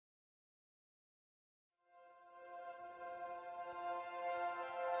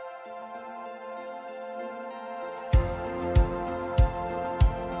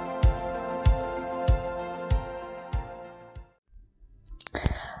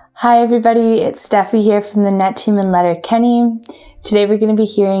Hi everybody, it's Steffi here from the Net Team in Letterkenny. Today we're going to be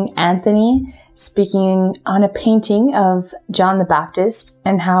hearing Anthony speaking on a painting of John the Baptist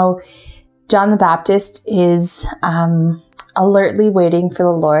and how John the Baptist is alertly waiting for the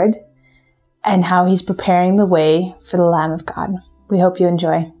Lord and how he's preparing the way for the Lamb of God. We hope you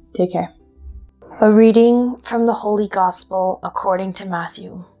enjoy. Take care. A reading from the Holy Gospel according to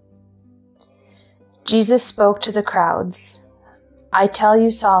Matthew. Jesus spoke to the crowds. I tell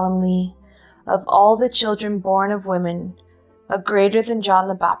you solemnly, of all the children born of women, a greater than John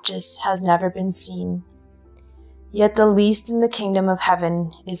the Baptist has never been seen. Yet the least in the kingdom of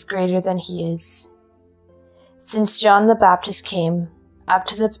heaven is greater than he is. Since John the Baptist came, up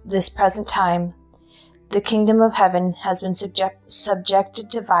to this present time, the kingdom of heaven has been subjected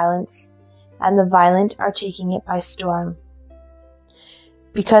to violence, and the violent are taking it by storm.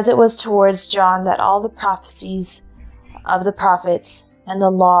 Because it was towards John that all the prophecies of the prophets and the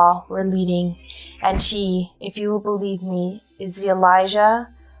law were leading, and he, if you will believe me, is the Elijah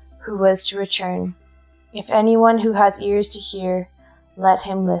who was to return. If anyone who has ears to hear, let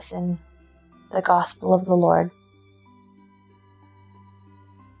him listen. The Gospel of the Lord.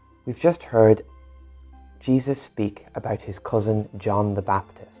 We've just heard Jesus speak about his cousin John the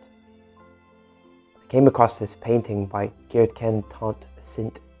Baptist. I came across this painting by Geert-Ken Tant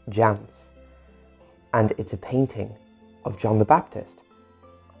Sint-Jans, and it's a painting of John the Baptist.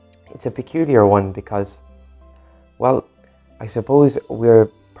 It's a peculiar one because, well, I suppose we're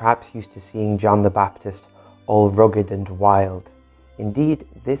perhaps used to seeing John the Baptist all rugged and wild. Indeed,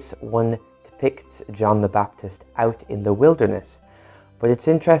 this one depicts John the Baptist out in the wilderness, but it's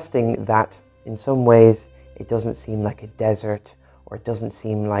interesting that in some ways it doesn't seem like a desert, or it doesn't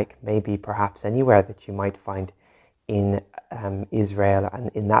seem like maybe perhaps anywhere that you might find in Israel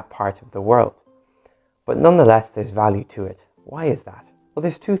and in that part of the world. But nonetheless, there's value to it. Why is that? Well,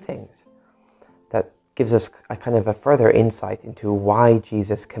 there's two things that gives us a kind of a further insight into why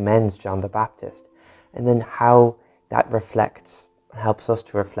Jesus commends John the Baptist, and then how that reflects and helps us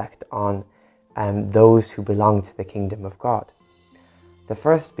to reflect on those who belong to the kingdom of God. The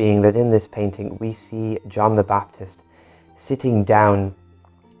first being that in this painting we see John the Baptist sitting down,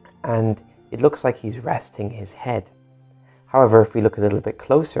 and it looks like he's resting his head. However, if we look a little bit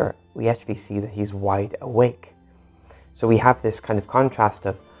closer, we actually see that he's wide awake. So we have this kind of contrast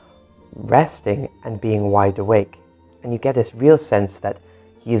of resting and being wide awake. And you get this real sense that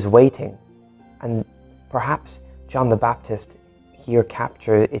he is waiting. And perhaps John the Baptist here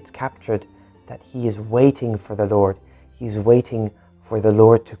it's captured that he is waiting for the Lord. He's waiting for the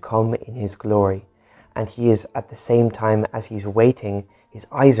Lord to come in his glory. And he is, at the same time as he's waiting, his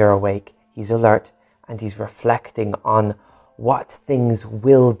eyes are awake, he's alert, and he's reflecting on what things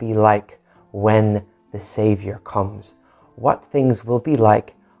will be like when the Savior comes. What things will be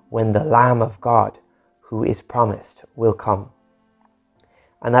like when the Lamb of God, who is promised, will come.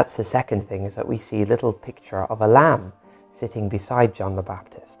 And that's the second thing, is that we see a little picture of a lamb sitting beside John the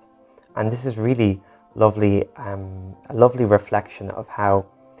Baptist. And this is really lovely, a lovely reflection of how,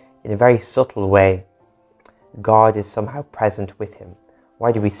 in a very subtle way, God is somehow present with him.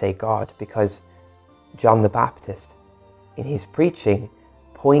 Why do we say God? Because John the Baptist, in his preaching,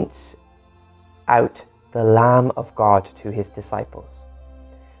 points out the Lamb of God to his disciples.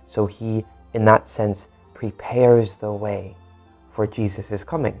 So he, in that sense, prepares the way for Jesus'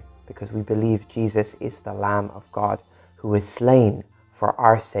 coming, because we believe Jesus is the Lamb of God who is slain for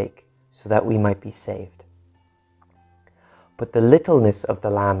our sake so that we might be saved. But the littleness of the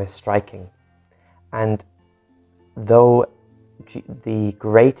Lamb is striking, and though the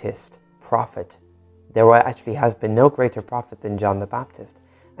greatest prophet, there actually has been no greater prophet than John the Baptist,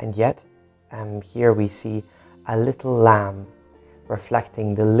 and yet here we see a little lamb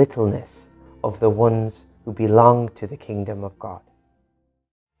reflecting the littleness of the ones who belong to the kingdom of God.